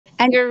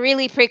And You're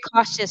really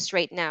precautious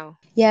right now.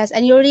 yes,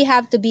 and you really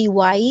have to be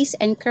wise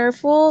and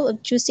careful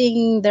of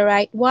choosing the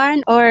right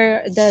one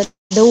or the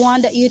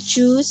one that you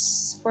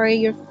choose for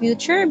your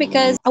future because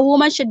a woman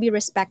should be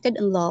respected and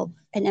loved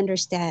and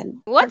understand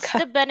her What's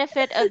the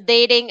benefit of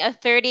dating a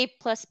 30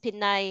 plus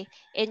Pinay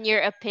in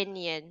your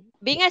opinion?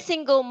 Being a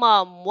single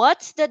mom,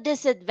 what's the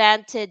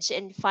disadvantage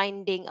in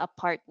finding a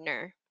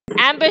partner?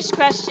 Ambush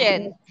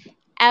question.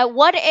 At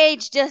what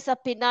age does a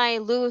Pinay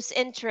lose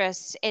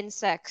interest in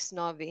sex,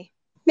 Novi?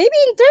 maybe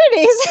in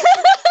 30s.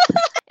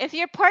 If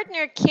your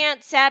partner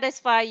can't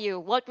satisfy you,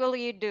 what will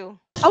you do?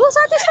 I will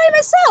satisfy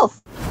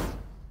myself.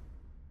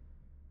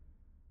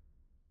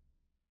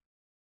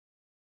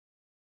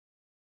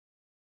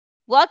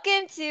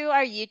 Welcome to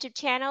our YouTube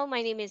channel.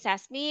 My name is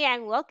Asmi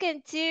and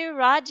welcome to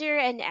Roger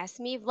and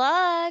Asmi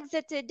Vlogs.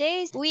 So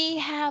today we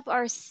have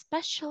our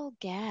special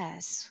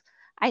guest.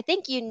 I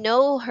think you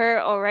know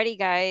her already,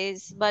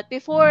 guys. But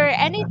before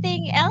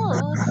anything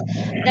else,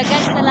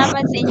 daghang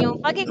salamat sa inyong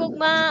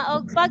pagigugma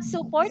o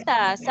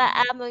pagsuporta sa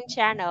among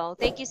channel.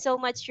 Thank you so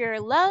much for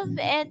your love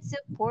and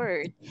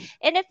support.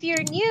 And if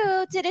you're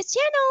new to this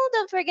channel,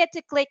 don't forget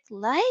to click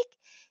like,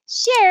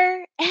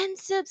 share, and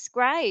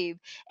subscribe.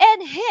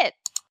 And hit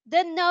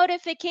the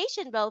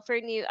notification bell for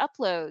new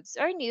uploads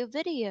or new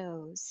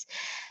videos.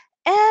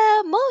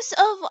 Most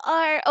of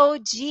our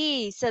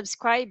OG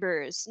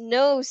subscribers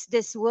knows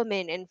this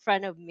woman in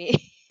front of me.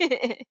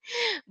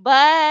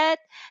 But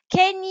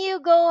can you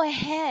go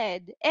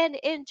ahead and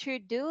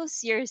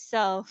introduce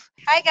yourself?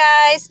 Hi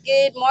guys,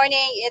 good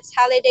morning. It's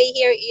holiday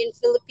here in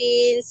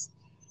Philippines.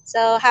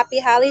 So happy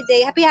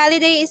holiday. Happy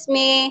holiday is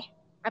me.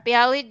 Happy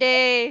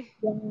holiday.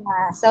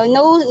 So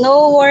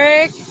no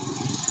work,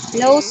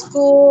 no Mm.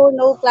 school,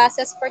 no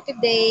classes for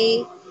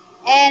today.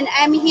 And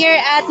I'm here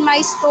at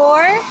my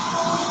store.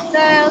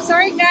 So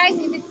sorry guys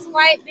if it's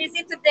quite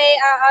busy today.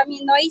 I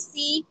mean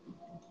noisy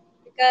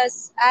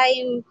because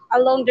I'm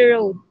along the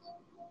road.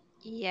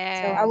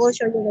 So I will Yes.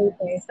 show you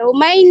later. So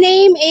my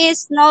name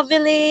is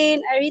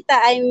Noveline Arita.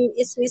 I'm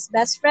Ismi's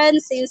best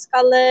friend since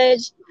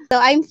college. So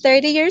I'm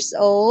 30 years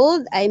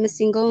old. I'm a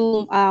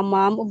single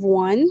mom of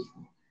one.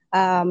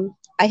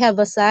 I have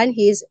a son.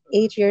 He's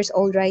 8 years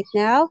old right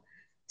now.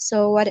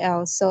 So what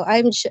else?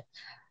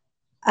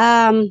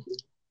 Um,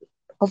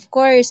 of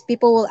course,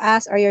 people will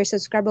ask, or your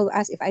subscriber will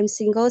ask if I'm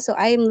single. So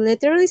I'm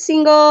literally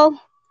single.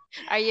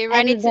 Are you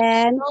ready And to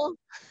then mingle?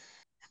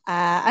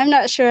 I'm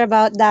not sure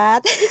about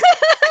that.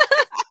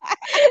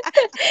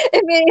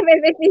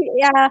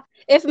 Yeah,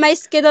 if my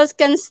schedules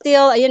can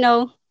still,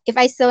 if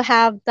I still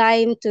have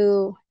time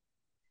to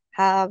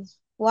have,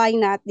 why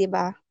not,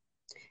 diba?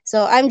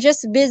 So I'm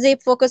just busy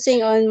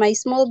focusing on my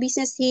small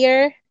business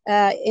here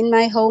in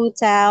my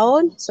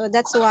hometown. So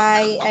that's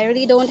why I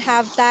really don't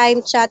have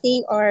time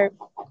chatting or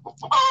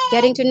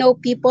getting to know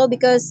people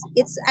because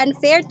it's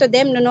unfair to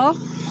them,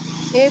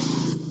 if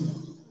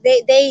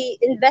they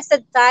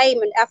invested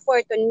time and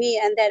effort on me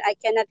and then I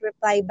cannot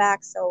reply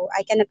back. So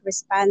I cannot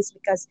respond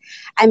because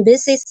I'm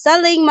busy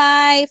selling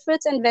my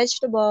fruits and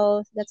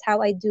vegetables. That's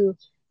how I do.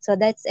 So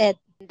that's it.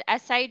 And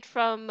aside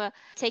from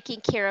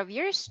taking care of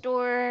your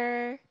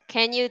store,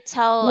 can you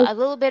tell a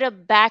little bit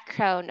of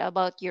background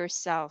about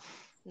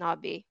yourself,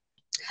 Nobby?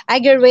 I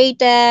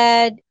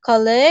graduated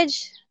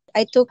college.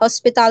 I took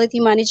hospitality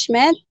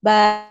management,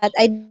 but I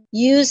didn't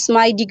use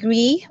my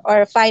degree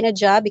or find a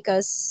job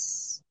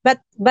because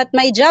but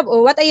my job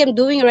or what I am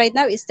doing right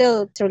now is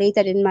still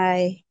related in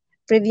my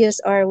previous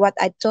or what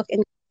I took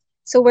in.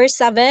 So we're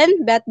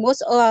seven, but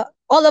most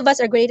all of us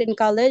are graded in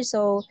college.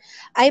 So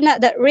I'm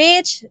not that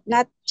rich,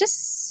 not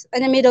just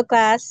in the middle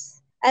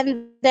class.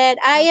 And then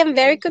I am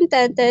very Okay.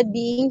 contented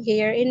being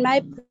here in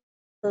my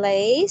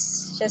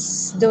place,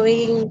 just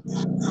doing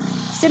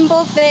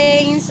simple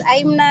things.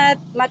 I'm not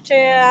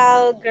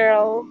material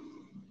girl,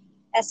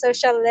 a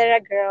social little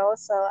girl.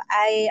 So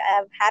I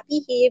am happy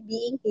here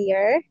being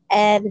here.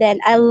 And then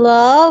I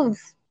love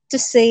to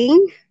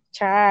sing.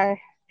 Char.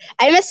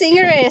 I'm a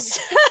singeress.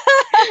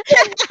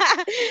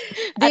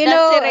 Do A you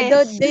know?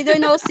 danceress. Do you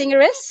know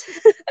singeress?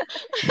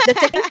 The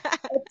term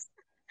it's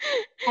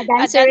a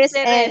A danceress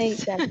and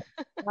danceress.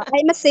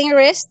 I'm a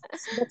singeress.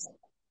 That's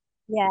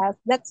Yeah,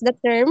 that's the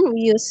term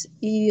you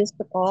used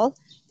to call.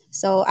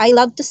 So I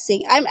love to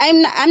sing.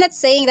 I'm not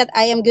saying that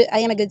I am good. I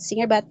am a good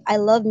singer, but I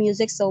love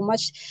music so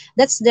much.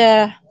 That's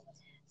the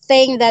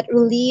thing that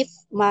relieve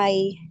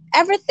my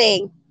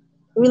everything,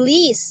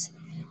 release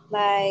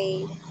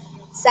my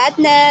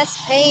sadness,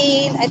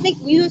 pain. I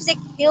think music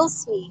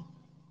heals me.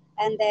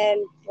 And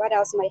then what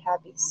else? My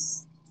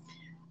hobbies.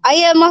 I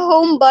am a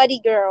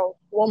homebody girl,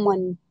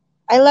 woman.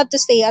 I love to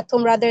stay at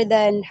home rather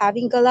than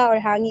having gala or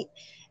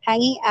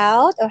hanging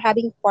out or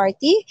having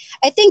party.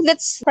 I think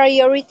that's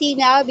priority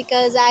now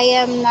because I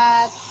am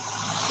not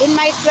in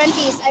my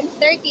 20s. I'm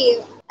 30.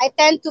 I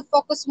tend to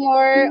focus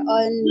more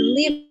on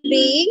living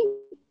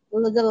the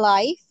life of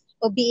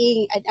being an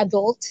adult,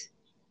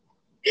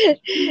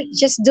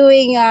 just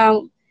doing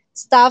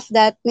stuff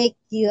that make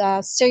you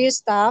serious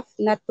stuff,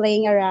 not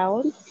playing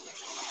around.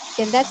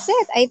 And that's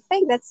it. I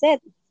think that's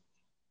it.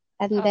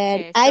 And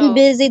then Okay, I'm so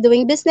busy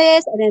doing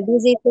business and I'm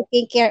busy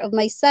taking care of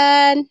my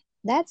son.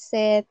 That's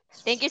it.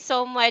 thank you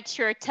so much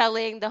for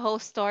telling the whole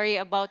story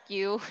about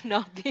you,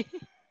 Nobby.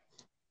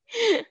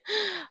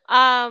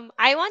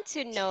 I want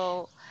to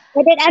know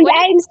And then what if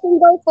I'm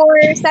single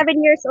for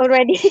 7 years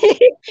already.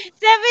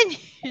 7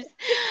 years.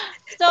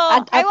 So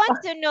Add I up. want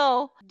to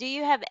know, do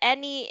you have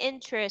any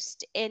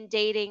interest in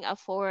dating a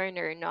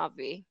foreigner,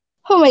 Nobby?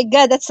 Oh my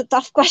God, that's a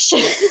tough question.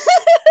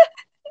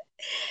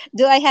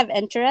 Do I have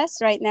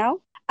interest right now?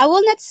 I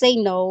will not say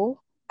no,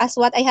 as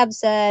what I have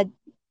said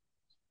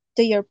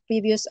to your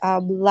previous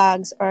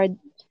vlogs or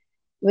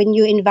when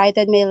you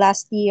invited me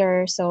last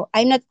year. So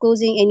I'm not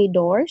closing any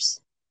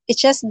doors.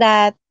 It's just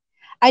that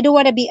I don't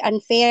want to be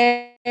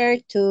unfair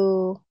to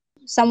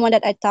someone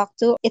that I talk to.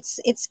 It's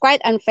quite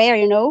unfair, you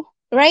know.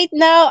 Right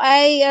now,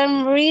 I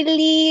am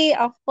really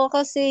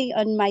focusing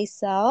on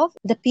myself.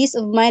 The peace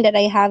of mind that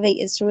I having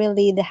is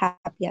really the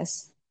happiest.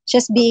 Just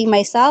being Okay.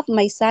 myself, my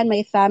son, my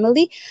family.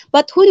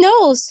 But who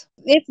knows?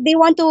 If they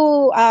want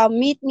to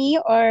meet me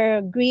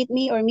or greet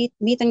me or meet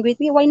and greet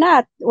me, why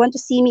not? Want to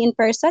see me in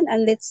person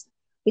and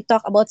we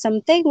talk about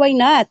something? Why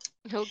not?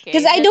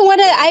 Because Okay, that's I good.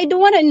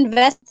 don't want to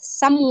invest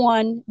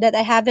someone that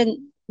I haven't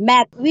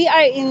met. We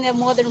are in the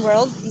modern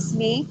world, is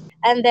me,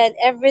 and then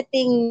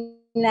everything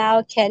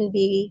now can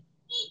be.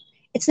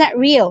 It's not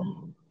real.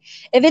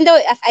 Even though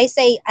if I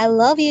say I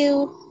love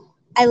you,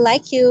 I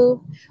like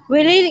you,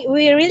 we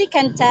really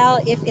can tell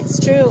if it's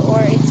true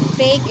or it's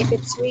fake, if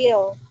it's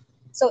real.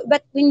 So,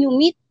 but when you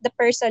meet the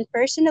person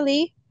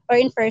personally or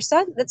in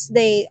person, that's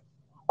the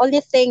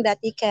only thing that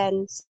you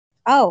can say,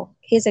 oh,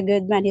 he's a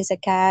good man, he's a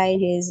kind,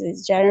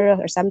 he's generous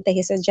or something,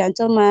 he's a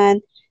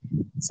gentleman.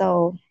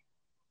 So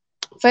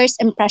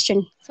first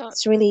impression So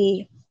is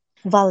really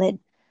valid,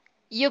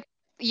 you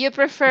you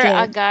prefer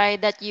a good. guy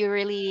that you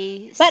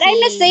really But I'm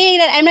not see saying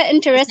that I'm not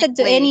interested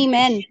to any physically.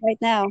 men right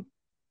now.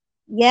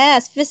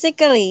 Yes,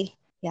 physically.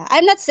 Yeah,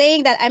 I'm not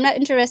saying that I'm not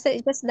interested.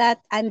 It's just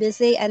that I'm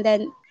busy, and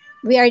then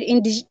we are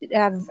in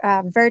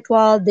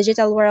virtual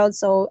digital world,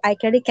 so I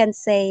clearly can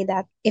say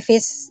that if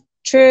it's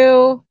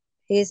true,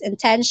 his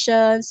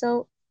intention.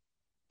 So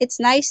it's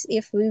nice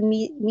if we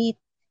meet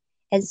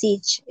and see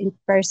each in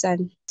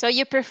person. So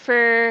you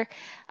prefer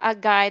a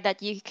guy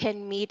that you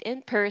can meet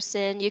in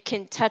person, you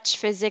can touch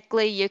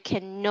physically, you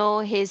can know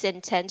his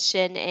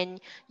intention and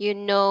you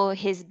know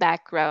his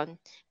background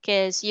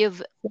because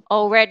you've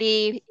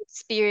already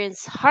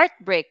experienced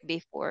heartbreak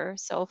before.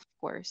 So of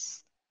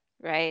course,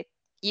 right?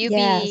 You Yes,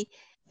 be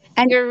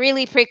and you're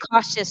really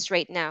precautious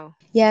right now.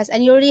 yes,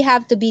 and you really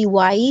have to be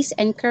wise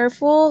and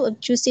careful of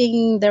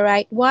choosing the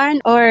right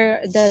one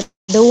or the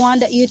one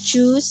that you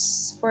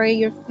choose for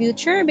your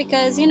future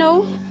because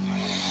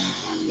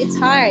it's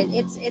hard.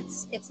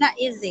 It's not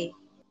easy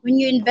when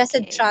you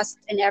invested Okay. trust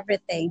in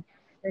everything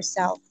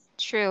yourself.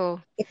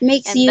 True. It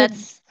makes And you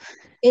that's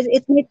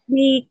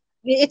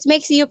it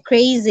makes you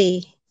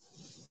crazy,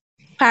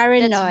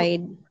 that's paranoid,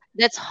 who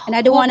that's and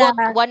who bought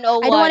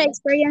I don't wanna 101.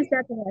 experience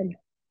that one.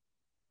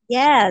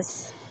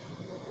 Yes.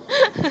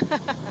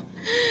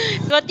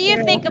 What do you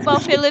think True.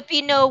 about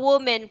Filipino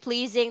women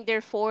pleasing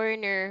their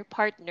foreigner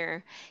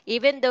partner,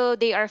 even though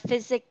they are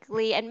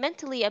physically and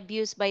mentally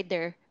abused by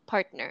their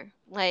partner?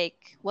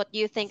 Like, what do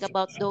you think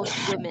about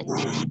those women?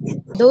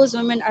 Those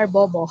women are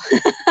bobo.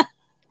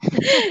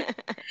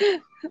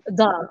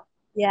 Duh.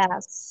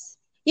 Yes.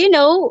 You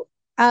know,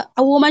 a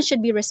woman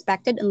should be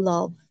respected and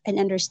loved and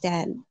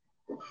understand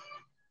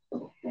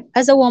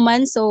as a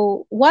woman.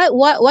 So why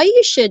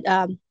you should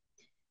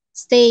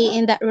stay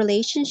in that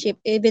relationship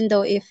even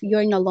though if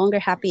you're no longer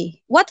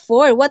happy? What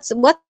for? What's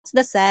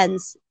the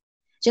sense?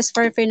 Just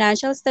for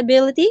financial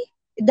stability?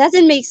 It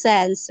doesn't make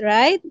sense,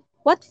 right?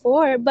 What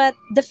for? But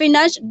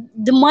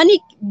the money,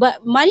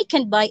 but money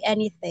can buy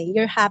anything.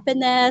 Your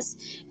happiness,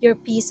 your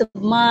peace of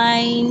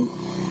mind,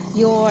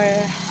 your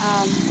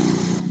um,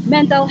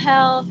 mental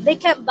health. They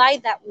can't buy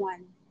that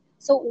one.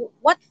 So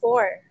what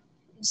for?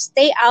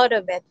 Stay out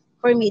of it.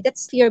 For me,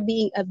 that's if you're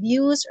being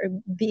abused or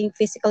being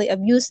physically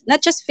abused,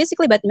 not just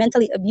physically but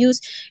mentally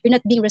abused, you're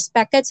not being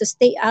respected, so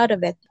stay out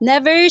of it.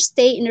 Never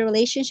stay in a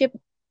relationship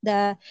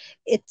the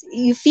it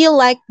you feel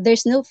like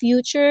there's no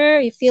future,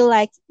 you feel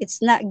like it's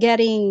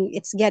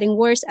getting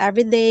worse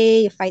every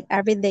day, you fight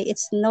every day.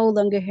 It's no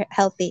longer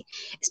healthy,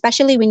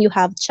 especially when you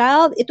have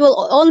child. It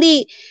will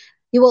only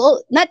you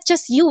will not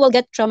just you will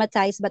get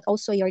traumatized but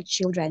also your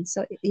children,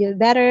 so you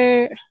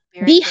better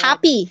Very be good.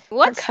 happy.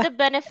 What's the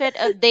benefit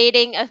of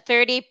dating a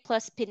 30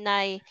 plus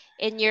Pinay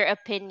in your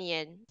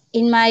opinion?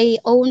 In my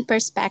own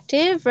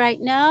perspective right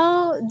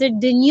now, the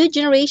new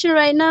generation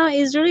right now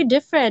is really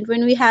different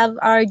when we have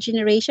our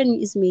generation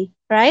is me,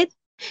 right?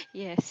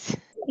 Yes.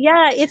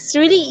 Yeah, it's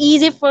really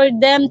easy for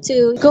them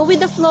to go with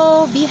the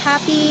flow, be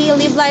happy,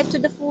 live life to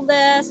the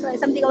fullest, like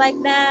something like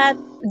that.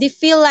 They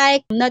feel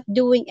like not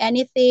doing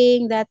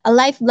anything, that a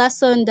life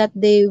lesson that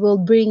they will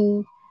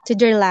bring to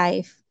their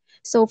life.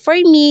 So for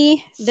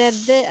me, the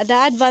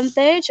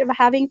advantage of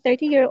having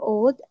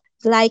 30-year-old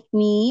like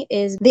me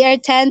is they are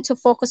tend to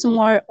focus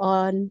more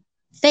on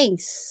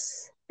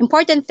things,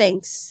 important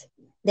things.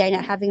 They're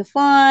not having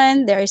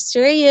fun. They are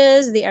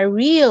serious. They are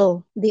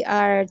real. They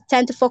are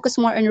tend to focus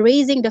more on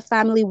raising the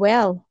family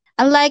well.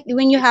 Unlike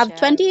when you Good have job.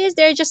 20s,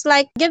 they're just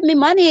like, give me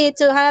money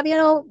to have,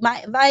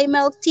 buy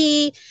milk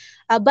tea,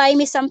 buy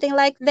me something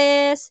like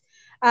this,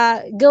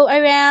 go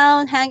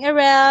around, hang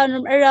around,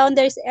 roam around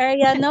this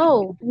area.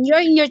 No, when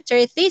you're in your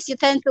 30s, you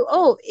tend to,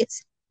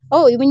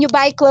 when you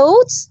buy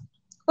clothes,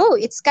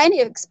 it's kind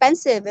of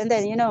expensive. And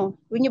then,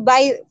 when you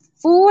buy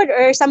food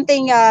or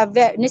something,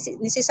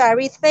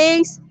 necessary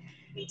things,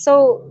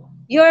 so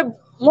you're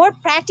more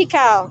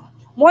practical,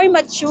 more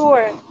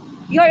mature.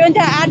 You're in the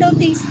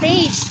adulting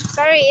stage.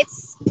 Sorry,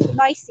 it's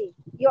noisy.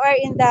 You are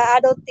in the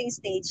adulting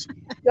stage.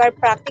 You are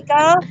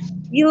practical.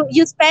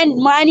 You spend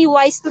money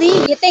wisely.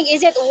 You think,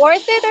 is it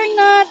worth it or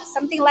not?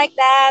 Something like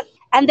that.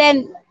 And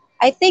then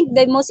I think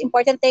the most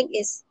important thing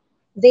is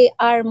they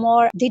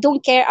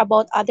don't care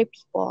about other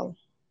people.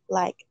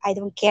 Like, I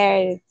don't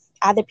care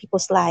other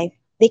people's life.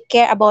 They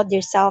care about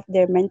their self,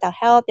 their mental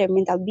health, their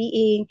mental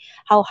being,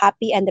 how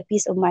happy, and the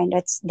peace of mind.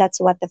 That's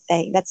what the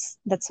thing. That's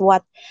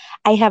what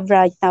I have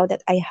right now,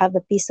 that I have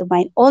the peace of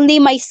mind. Only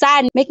my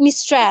son make me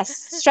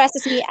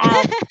stresses me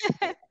out.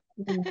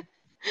 Mm,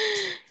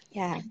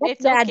 yeah, that's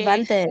It's the okay.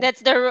 advantage.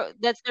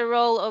 That's the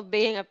role of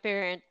being a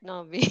parent,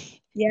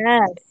 Novi.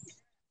 Yes.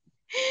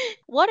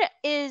 What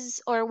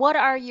is or what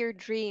are your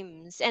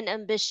dreams and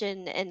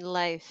ambition in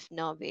life,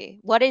 Novi?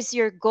 What is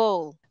your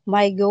goal?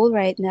 My goal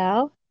right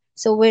now.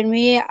 So when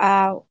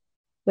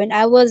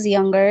I was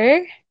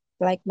younger,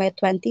 like my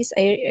 20s,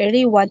 I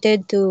really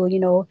wanted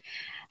to,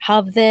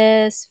 have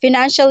this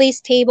financially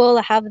stable,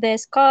 have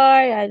this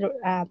car,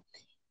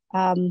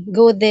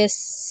 go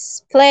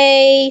this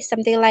place,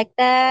 something like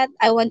that.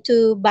 I want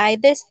to buy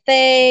this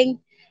thing.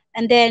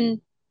 And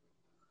then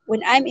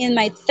when I'm in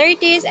my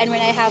 30s and when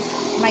I have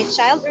my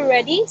child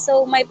already,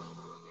 so my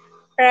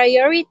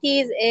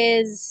priorities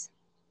is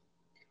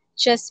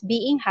just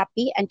being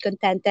happy and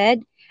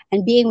contented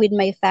and being with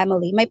my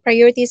family. My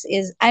priorities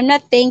is, I'm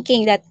not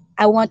thinking that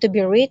I want to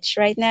be rich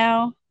right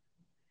now.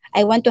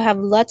 I want to have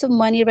lots of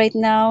money right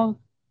now.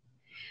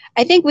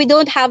 I think we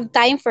don't have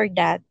time for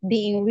that.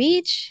 Being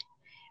rich,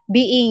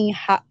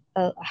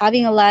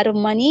 having a lot of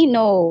money,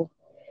 no.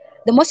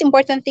 The most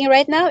important thing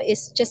right now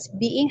is just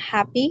being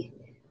happy.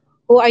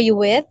 Who are you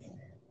with?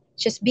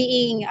 Just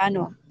being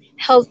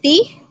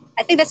healthy.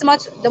 I think that's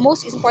much the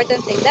most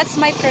important thing. That's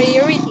my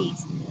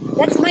priorities.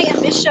 That's my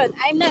ambition.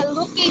 I'm not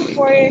looking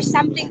for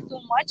something too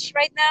much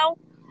right now.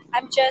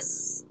 I'm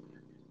just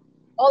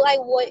all I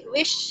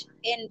wish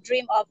and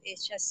dream of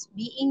is just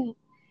being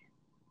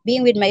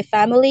with my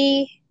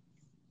family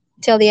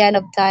till the end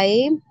of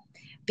time,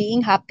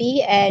 being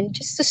happy and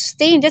just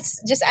sustain.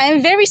 Just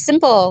I'm very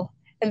simple.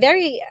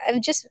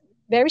 I'm just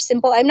very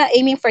simple. I'm not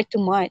aiming for too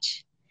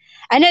much.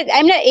 I'm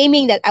not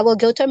aiming that I will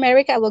go to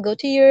America, I will go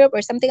to Europe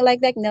or something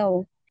like that.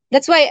 No.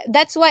 That's why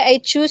I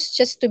choose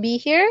just to be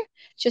here,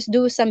 just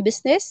do some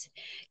business,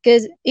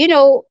 because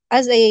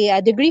as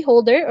a degree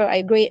holder, or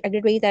I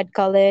graduated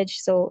college,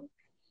 so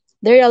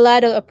there are a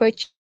lot of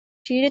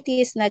opportunities, not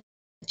just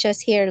here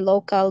local but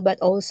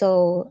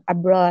also abroad,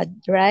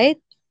 right?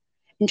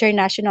 International. But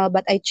I choose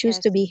to be here. It's because Yes.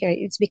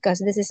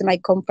 this is my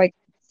comfort.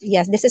 Yes, this is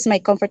my comfort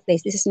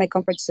place. This is my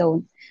comfort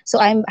zone. So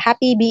I'm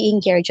happy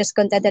being here, just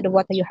contented with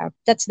what you have.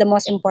 That's the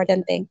most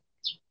important thing.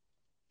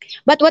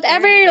 But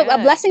whatever Very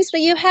good. blessings that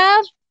you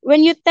have,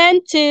 when you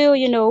tend to,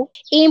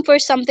 aim for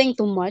something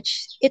too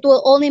much, it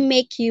will only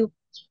make you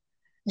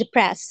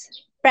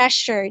depressed,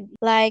 pressured,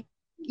 like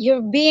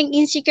you're being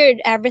insecure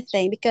at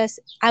everything because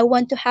I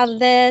want to have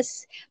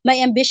this. My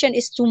ambition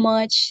is too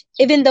much.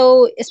 Even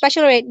though,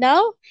 especially right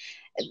now,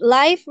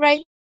 life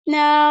right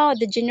now,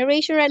 the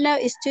generation right now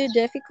is too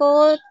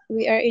difficult.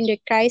 We are in the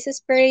crisis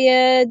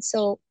period,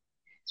 so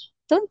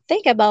don't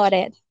think about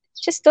it.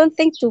 Just don't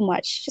think too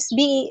much. Just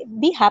be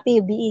happy,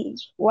 be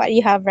what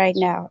you have right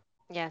now.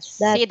 Yes.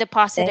 That's See the it.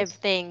 positive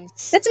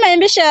things. That's my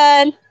ambition.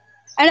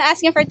 I'm not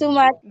asking for too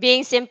much.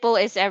 Being simple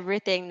is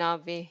everything,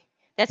 Navi.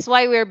 That's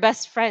why we're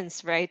best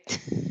friends, right?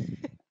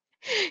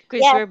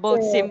 Because Yes, we're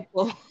both sir.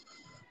 simple.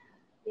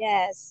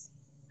 Yes.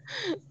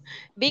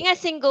 Being a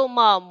single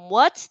mom,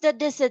 what's the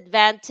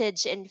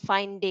disadvantage in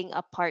finding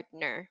a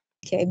partner?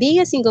 Okay, being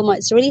a single mom,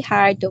 it's really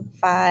hard to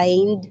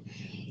find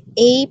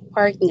a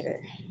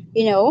partner.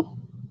 You know,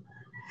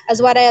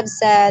 as what I have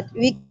said,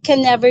 we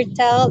can never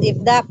tell if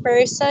that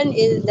person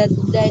is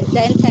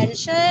the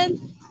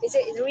intention, is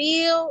it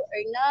real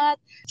or not.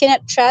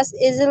 Cannot trust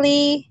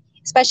easily,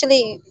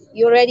 especially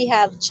you already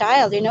have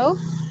child.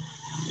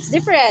 It's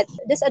different.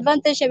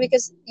 Disadvantage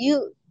because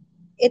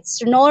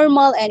it's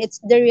normal and it's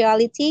the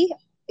reality.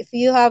 If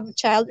you have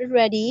child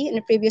already in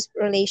a previous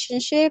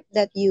relationship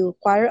that you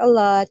quarrel a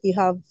lot, you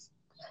have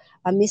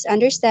a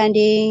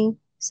misunderstanding.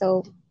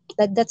 So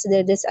that's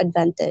the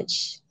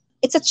disadvantage.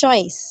 It's a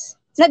choice.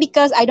 It's not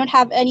because I don't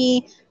have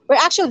any. Well,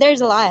 actually,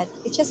 there's a lot.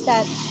 It's just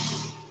that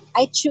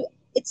I choose.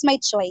 It's my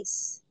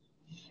choice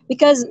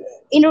because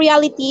in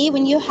reality,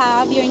 when you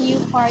have your new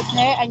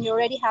partner and you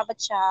already have a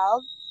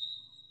child,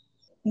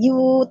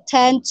 you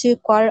tend to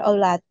quarrel a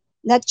lot.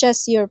 not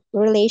just your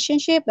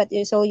relationship, but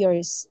also your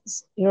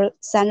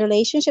son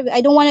relationship.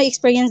 I don't want to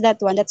experience that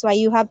one. That's why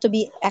you have to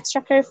be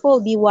extra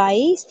careful, be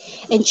wise,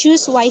 and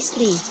choose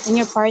wisely in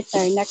your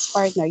partner, next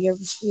partner, your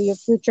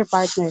future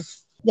partner.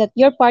 That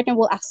your partner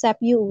will accept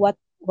you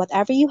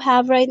whatever you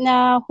have right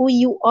now, who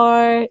you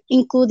are,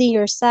 including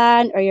your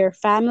son or your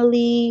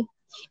family,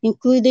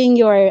 including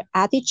your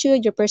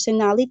attitude, your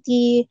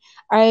personality.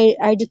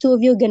 Are the two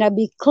of you gonna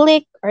be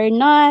click or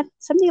not?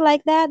 Something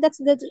like that. That's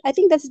I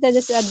think that's the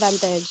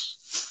disadvantage.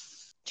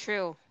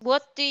 True.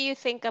 What do you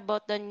think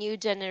about the new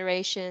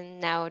generation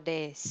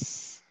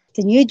nowadays?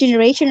 The new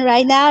generation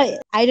right now,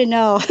 I don't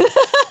know.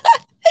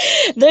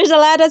 There's a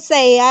lot to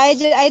say.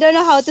 I don't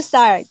know how to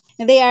start.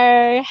 They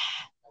are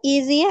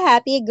easy,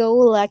 happy, go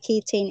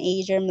lucky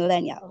teenager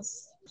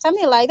millennials.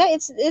 Something like that.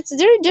 It's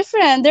they're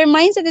different. Their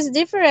mindset is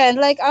different,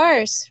 like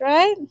ours,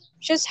 right?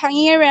 Just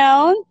hanging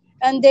around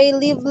and they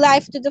live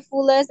life to the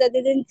fullest. That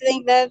they didn't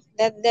think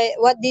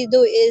what they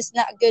do is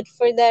not good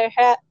for their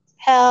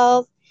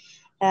health.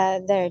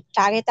 They're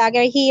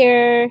tagger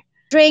here,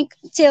 drink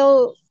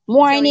till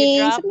Till you morning,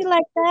 drop? something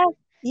like that.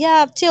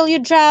 Yeah, till you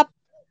drop,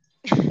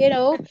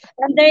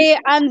 and they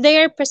and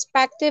their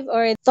perspective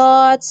or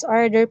thoughts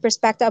or their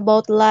perspective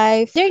about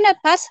life, they're not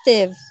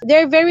positive.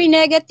 They're very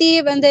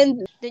negative, and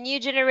then The new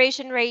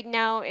generation right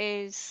now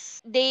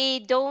is they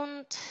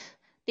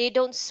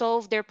don't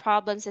solve their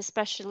problems,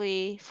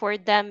 especially for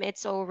them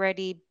it's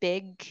already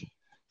big.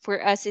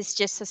 For us it's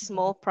just a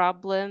small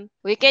problem.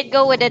 We can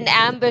go with an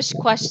ambush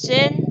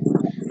question.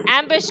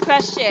 Ambush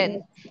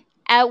question.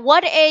 At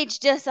what age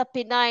does a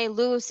Pinay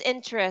lose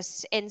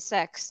interest in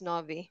sex,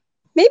 Novi?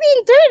 maybe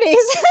in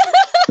 30s.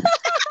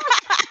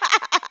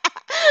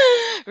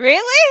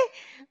 Really?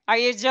 Are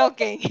you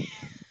joking?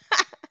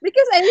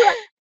 Because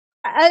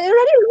I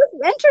already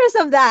lose interest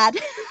of that.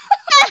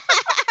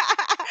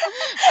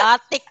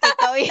 Atik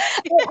ikaw eh.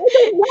 I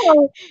don't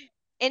know.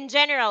 In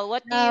general,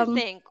 what do you Um,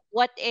 think?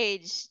 What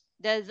age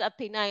does a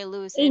Pinay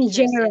lose in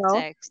interest in general,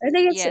 sex? I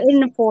think it's Yes.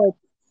 in 40.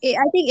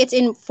 I think it's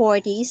in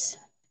 40s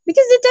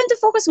because they tend to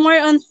focus more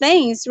on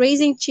things,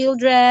 raising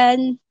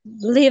children,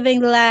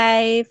 living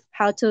life,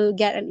 how to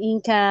get an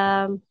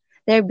income.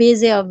 They're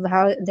busy of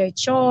how their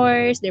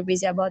chores. They're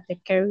busy about their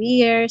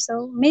career.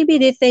 So maybe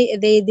they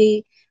think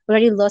they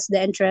already lost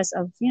the interest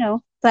of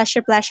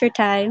pleasure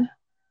time.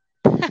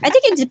 I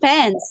think it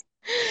depends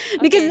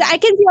because Okay. I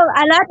can see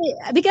a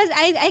lot because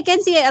I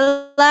can see a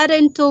lot in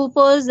tuples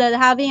that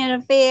having an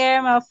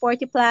affair, 40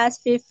 plus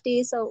 50.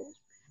 So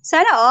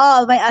sana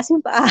all may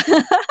asim pa.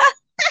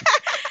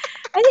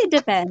 I think it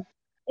depends.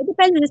 It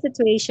depends on the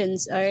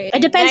situations or it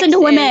Okay, depends on next the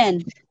is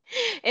women.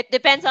 it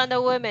depends on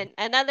the woman.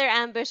 Another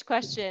ambush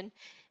question.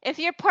 If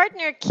your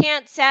partner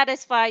can't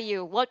satisfy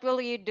you, what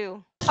will you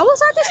do? I will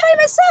satisfy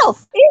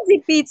myself.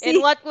 Easy In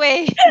peasy. what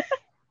way?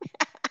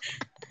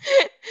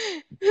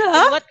 Huh?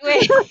 In what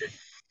way?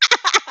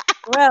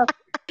 Well,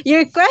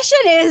 your question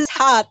is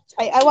hot.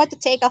 I want to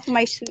take off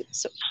my shoes.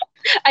 So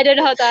I don't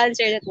know how to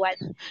answer that one.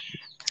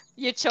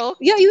 You Yeah,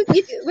 choked? you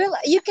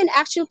can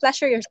actually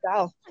pleasure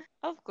yourself.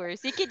 Of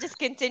course. You can just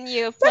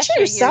continue Pleasure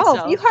pleasuring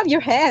yourself. You yourself. have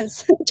your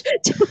hands.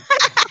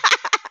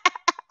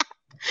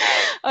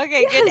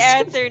 Okay, good Yes.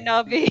 answer,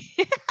 Nobby.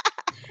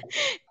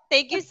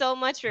 Thank you so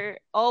much for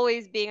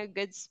always being a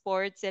good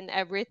sports and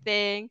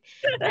everything.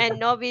 And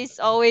Nobby's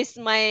always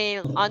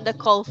my on the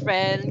call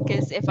friend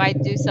because if I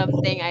do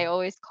something, I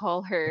always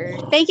call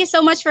her. Thank you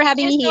so much for Thank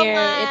having you me so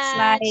here. It's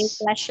my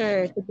much.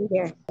 pleasure to be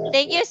here.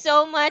 Thank you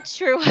so much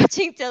for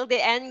watching till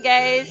the end,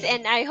 guys.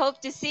 And I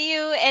hope to see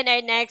you in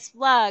our next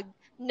vlog.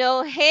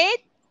 No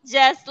hate,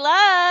 just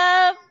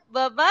love.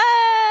 Bye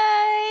bye.